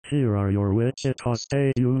Here are your Wichita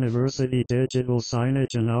State University digital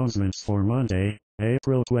signage announcements for Monday,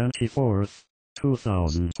 April 24th,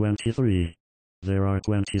 2023. There are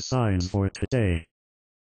 20 signs for today.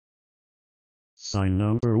 Sign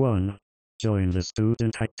number 1. Join the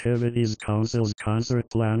Student Activities Council's Concert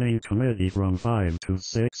Planning Committee from 5 to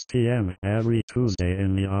 6 p.m. every Tuesday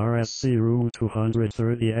in the RSC Room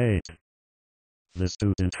 238. The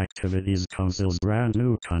Student Activities Council's brand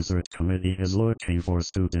new concert committee is looking for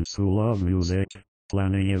students who love music,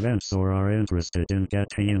 planning events or are interested in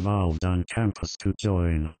getting involved on campus to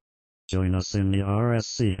join. Join us in the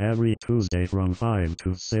RSC every Tuesday from 5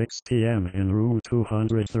 to 6 p.m. in room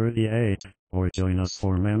 238, or join us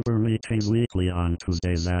for member meetings weekly on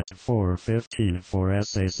Tuesdays at 4:15 for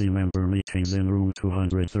SAC member meetings in room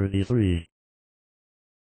 233.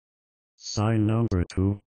 Sign number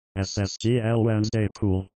 2. SSGL Wednesday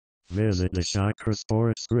Pool. Visit the Shocker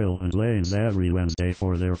Sports Grill and Lanes every Wednesday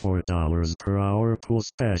for their $4 per hour pool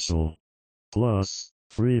special. Plus,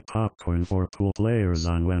 free popcorn for pool players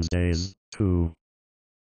on Wednesdays, too.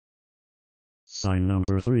 Sign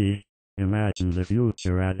number 3. Imagine the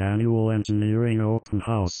future at Annual Engineering Open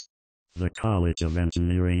House. The College of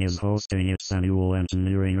Engineering is hosting its annual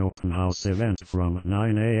Engineering Open House event from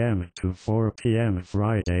 9 a.m. to 4 p.m.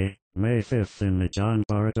 Friday, May 5th in the John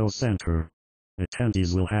Bardo Center.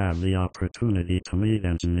 Attendees will have the opportunity to meet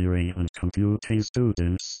engineering and computing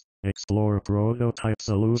students, explore prototype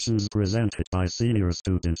solutions presented by senior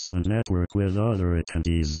students and network with other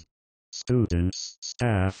attendees. Students,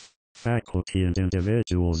 staff, faculty and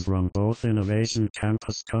individuals from both innovation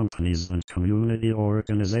campus companies and community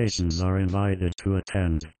organizations are invited to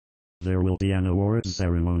attend. There will be an awards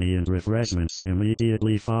ceremony and refreshments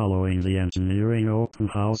immediately following the Engineering Open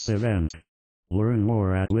House event. Learn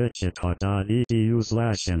more at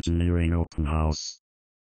wichita.edu/engineering open house.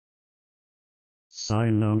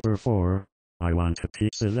 Sign number 4. I want a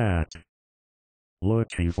pizza that.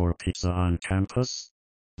 Looking for pizza on campus?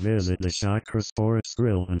 Visit the Shocker Sports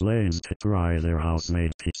Grill and Lanes to try their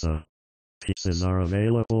house-made pizza. Pizzas are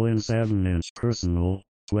available in 7-inch personal,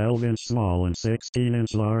 12-inch small and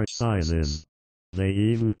 16-inch large sizes. They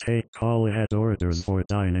even take call-ahead orders for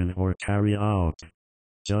dine-in or carry-out.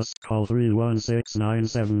 Just call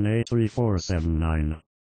 316-978-3479.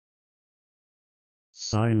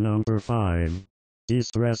 Sign number 5.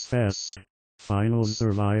 De-Stress Fest. Finals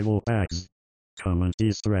Survival Bags. Come and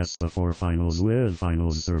de-stress before finals with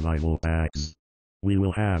Finals Survival Bags. We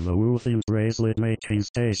will have a Woo-themed bracelet making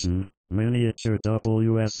station, miniature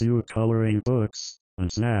WSU coloring books, and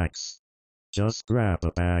snacks. Just grab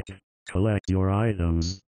a bag, collect your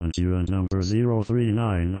items, and you and number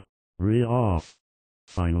 039, re-off.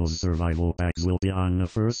 Finals Survival Bags will be on the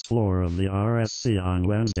first floor of the RSC on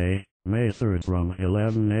Wednesday, May 3rd from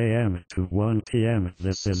 11 a.m. to 1 p.m.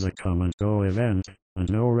 This is a come-and-go event, and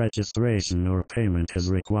no registration or payment is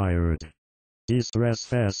required. De-Stress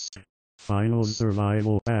Fest. Finals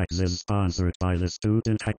Survival Bags is sponsored by the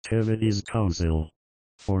Student Activities Council.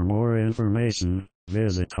 For more information,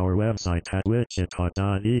 visit our website at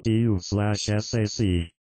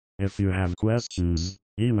wichita.edu/SAC. If you have questions,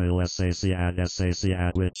 email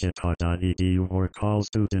sac@wichita.edu or call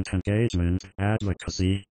Student Engagement,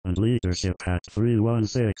 Advocacy, and Leadership at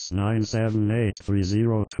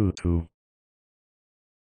 316-978-3022.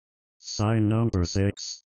 Sign number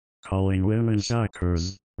 6. Calling Women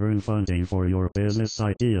Shockers. Earn funding for your business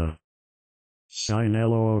idea.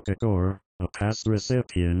 Shinelo Okagor, a past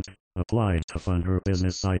recipient, applied to fund her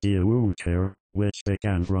business idea wound care, which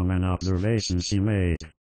began from an observation she made.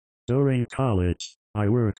 During college, I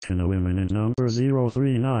worked in a women and number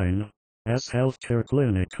 039's healthcare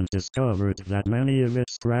clinic and discovered that many of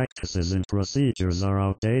its practices and procedures are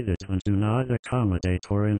outdated and do not accommodate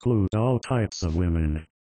or include all types of women.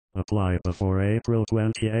 Apply before April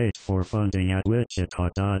 28 for funding at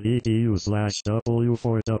wichita.edu/W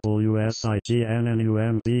for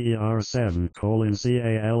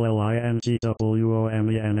WSIGNNUMBER7:CALLINGWOMENSHOCKERS,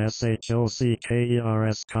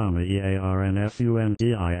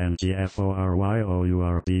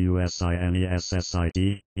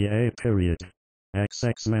 EARNFUNDINGFORYOURBUSINESSID, EA period.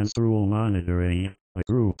 XX Menstrual Monitoring, a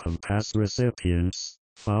group of past recipients,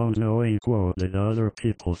 found knowing quote that other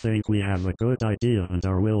people think we have a good idea and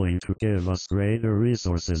are willing to give us greater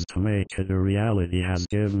resources to make it a reality has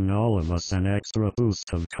given all of us an extra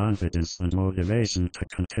boost of confidence and motivation to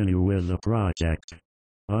continue with the project.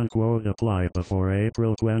 Unquote. Apply before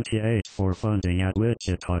April 28 for funding at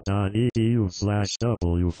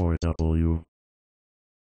wichita.edu/W4W.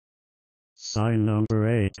 Sign number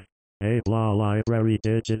 8. ABLA Library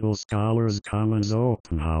Digital Scholars Commons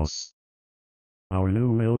Open House. Our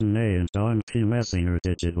new Milton A. and Don P. Messinger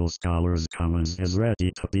Digital Scholars Commons is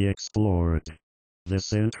ready to be explored.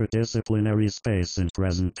 This interdisciplinary space and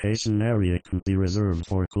presentation area can be reserved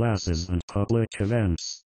for classes and public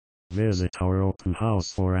events. Visit our open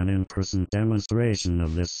house for an in-person demonstration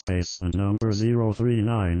of this space and number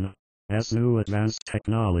 039, S New Advanced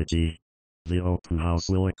Technology. The open house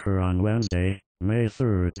will occur on Wednesday, May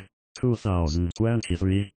 3rd,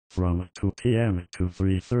 2023, from 2 p.m. to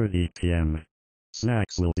 3:30 p.m.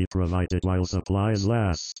 Snacks will be provided while supplies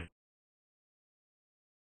last.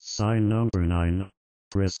 Sign number 9.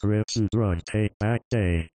 Prescription Drug Take-Back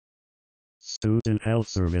Day. Student Health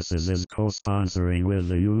Services is co-sponsoring with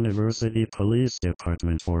the University Police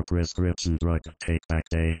Department for Prescription Drug Take-Back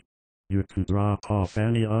Day. You can drop off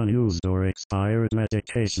any unused or expired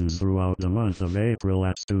medications throughout the month of April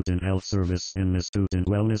at Student Health Service in the Student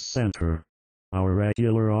Wellness Center. Our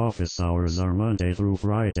regular office hours are Monday through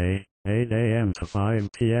Friday, 8 a.m. to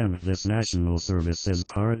 5 p.m. This national service is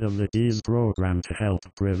part of the DEES program to help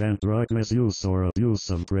prevent drug misuse or abuse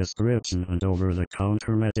of prescription and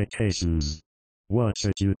over-the-counter medications. What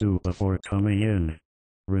should you do before coming in?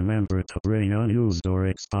 Remember to bring unused or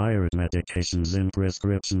expired medications in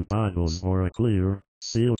prescription bottles or a clear,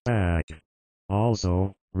 sealed bag.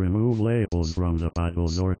 Also, remove labels from the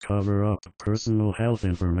bottles or cover up personal health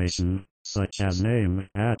information, such as name,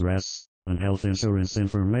 address, and health insurance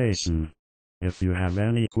information. If you have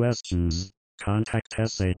any questions, contact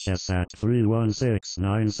SHS at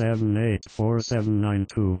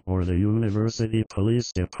 316-978-4792 or the University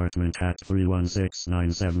Police Department at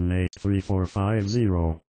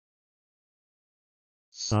 316-978-3450.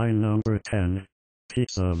 Sign number 10.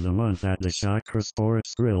 Pizza of the Month at the Shocker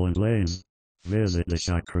Sports Grill and Lanes. Visit the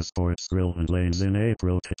Shocker Sports Grill and Lanes in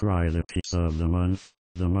April to try the Pizza of the Month,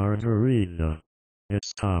 the Margherita.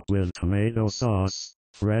 It's topped with tomato sauce,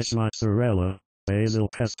 fresh mozzarella, basil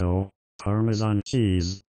pesto, Parmesan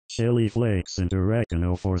cheese, chili flakes and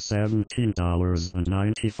oregano for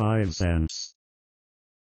 $17.95.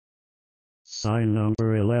 Sign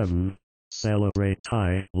number 11. Celebrate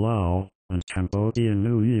Thai, Lao, and Cambodian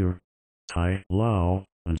New Year. Thai, Lao,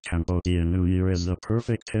 and Cambodian New Year is the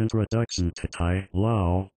perfect introduction to Thai,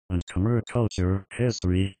 Lao, and Khmer culture,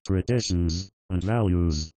 history, traditions, and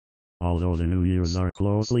values. Although the New Years are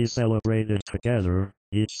closely celebrated together,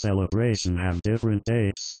 each celebration have different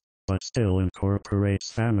dates, but still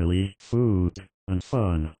incorporates family, food, and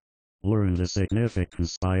fun. Learn the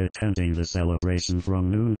significance by attending the celebration from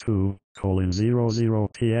noon to 00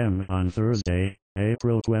 p.m. on Thursday,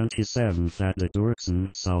 April 27th at the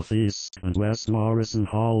Dirksen Southeast and West Morrison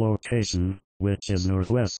Hall location, which is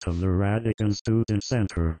northwest of the Radigan Student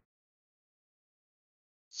Center.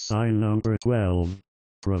 Sign number 12.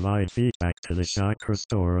 Provide feedback to the Shocker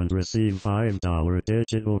Store and receive $5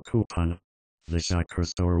 digital coupon. The Shocker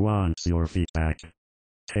Store wants your feedback.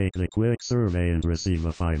 Take the quick survey and receive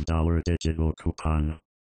a $5 digital coupon.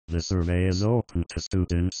 The survey is open to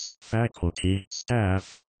students, faculty,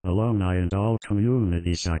 staff, alumni and all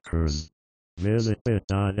community Shockers. Visit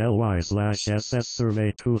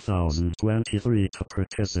bit.ly/sssurvey2023 to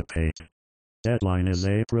participate. Deadline is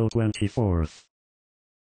April 24th.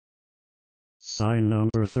 Sign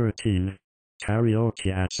number 13.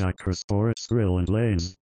 Karaoke at Shocker Sports Grill and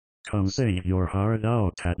Lanes. Come sing your heart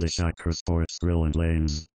out at the Shocker Sports Grill and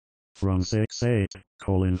Lanes. From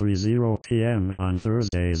 6:30 p.m. on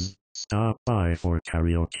Thursdays, stop by for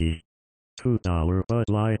karaoke. $2 Bud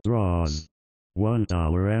Light draws.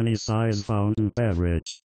 $1 any size fountain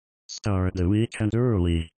beverage. Start the weekend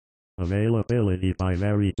early. Availability by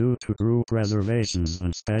vary due to group reservations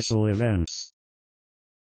and special events.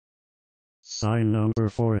 Sign number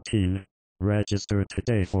 14. Register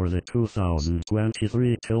today for the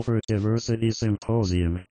 2023 Tilford Diversity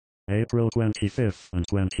Symposium, April 25th and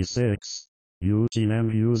 26th, Eugene M.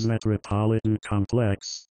 Hughes Metropolitan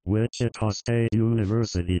Complex, Wichita State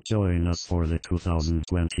University. Join us for the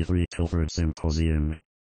 2023 Tilford Symposium.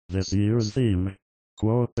 This year's theme,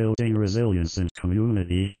 quote, building resilience in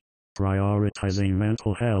community, prioritizing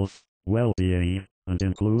mental health, well-being, and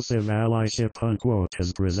inclusive allyship, unquote,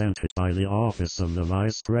 is presented by the Office of the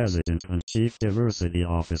Vice President and Chief Diversity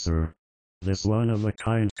Officer. This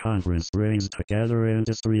one-of-a-kind conference brings together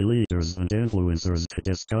industry leaders and influencers to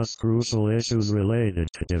discuss crucial issues related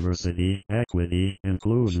to diversity, equity,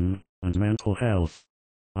 inclusion, and mental health.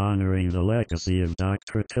 Honoring the legacy of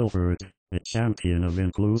Dr. Tilford, a champion of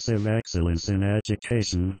inclusive excellence in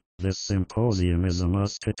education, this symposium is a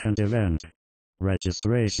must-attend event.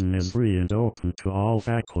 Registration is free and open to all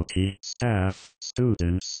faculty, staff,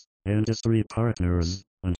 students, industry partners,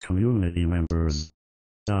 and community members.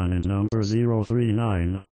 Done in number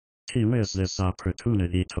 039. to miss this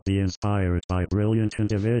opportunity to be inspired by brilliant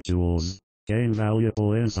individuals, gain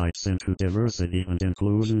valuable insights into diversity and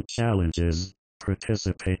inclusion challenges,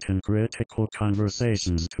 participate in critical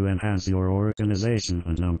conversations to enhance your organization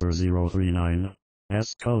and number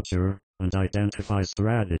 039's culture, and identify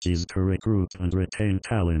strategies to recruit and retain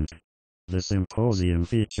talent. The symposium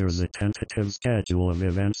features a tentative schedule of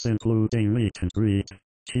events including meet and greet,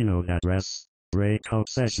 keynote address, breakout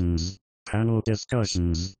sessions, panel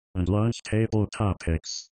discussions, and lunch table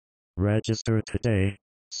topics. Register today.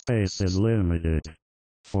 Space is limited.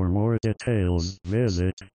 For more details,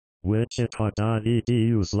 visit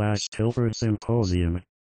wichita.edu/Tilford Symposium.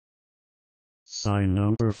 Sign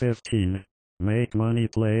number 15. Make money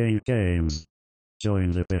playing games.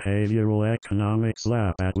 Join the Behavioral Economics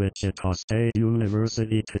Lab at Wichita State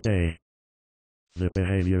University today. The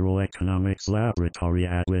Behavioral Economics Laboratory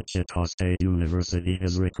at Wichita State University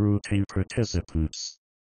is recruiting participants.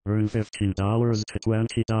 Earn $15 to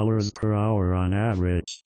 $20 per hour on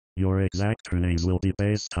average. Your exact earnings will be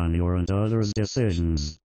based on your and others'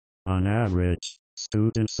 decisions. On average,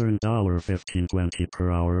 students earn $15.20 per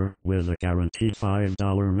hour, with a guaranteed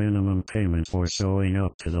 $5 minimum payment for showing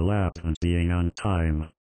up to the lab and being on time.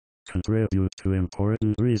 Contribute to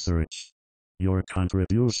important research. Your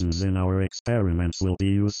contributions in our experiments will be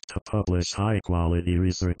used to publish high-quality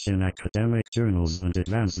research in academic journals and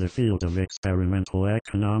advance the field of experimental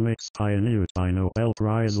economics pioneered by Nobel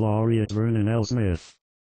Prize laureate Vernon L. Smith.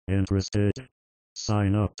 Interested?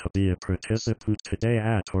 Sign up to be a participant today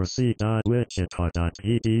at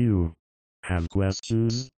orc.wichita.edu. Have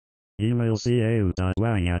questions? Email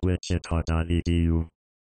cau.wang@wichita.edu.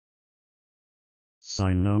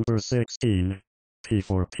 Sign number 16. P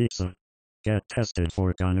for pizza. Get tested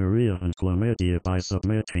for gonorrhea and chlamydia by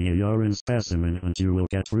submitting a urine specimen and you will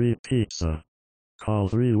get free pizza. Call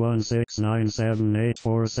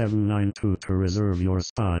 316-978-4792 to reserve your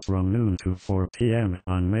spot from noon to 4 p.m.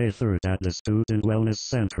 on May 3rd at the Student Wellness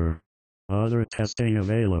Center. Other testing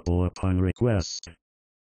available upon request.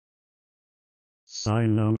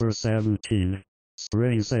 Sign number 17.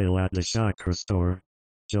 Spring Sale at the Shocker Store.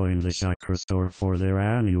 Join the Shocker Store for their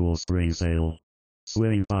annual spring sale.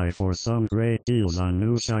 Swing by for some great deals on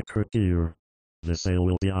new Shocker gear. The sale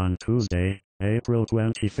will be on Tuesday, April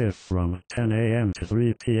 25th from 10 a.m. to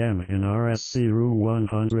 3 p.m. in RSC Room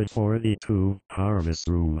 142, Harvest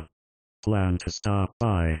Room. Plan to stop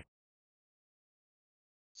by.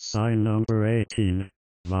 Sign number 18.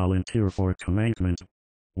 Volunteer for commencement.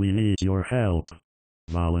 We need your help.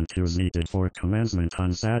 Volunteers needed for commencement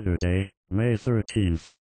on Saturday, May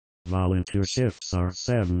 13th. Volunteer shifts are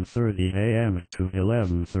 7:30 a.m. to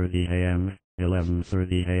 11:30 a.m.,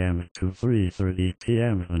 11:30 a.m. to 3:30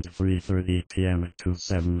 p.m. and 3:30 p.m. to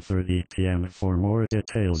 7:30 p.m. For more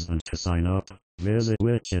details and to sign up, visit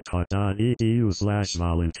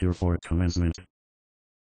wichita.edu/volunteer for commencement.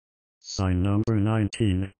 Sign number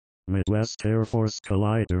 19. Midwest Air Force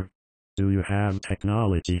Collider. Do you have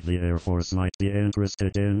technology the Air Force might be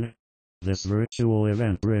interested in? This virtual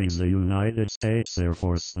event brings the United States Air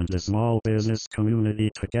Force and the small business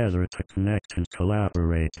community together to connect and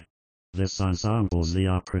collaborate. This ensembles the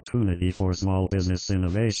opportunity for small business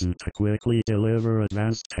innovation to quickly deliver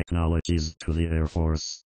advanced technologies to the Air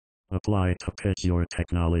Force. Apply to pitch your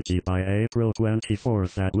technology by April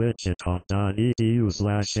 24th at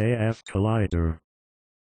wichita.edu/AF Collider.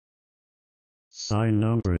 Sign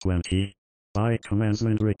number 20. Buy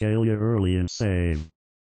commencement regalia early and save.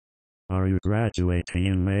 Are you graduating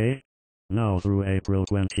in May? Now through April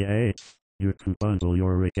 28th, you can bundle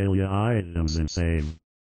your regalia items and save.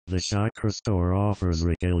 The Shocker Store offers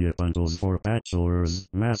regalia bundles for bachelor's,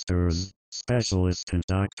 master's, specialist and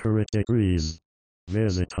doctorate degrees.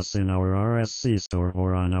 Visit us in our RSC store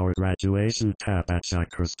or on our graduation tab at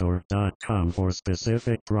shockerstore.com for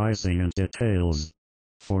specific pricing and details.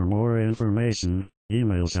 For more information,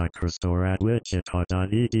 email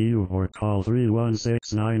shockerstore@wichita.edu or call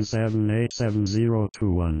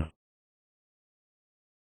 316-978-7021.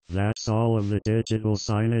 That's all of the digital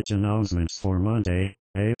signage announcements for Monday,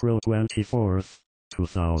 April 24th,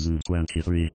 2023.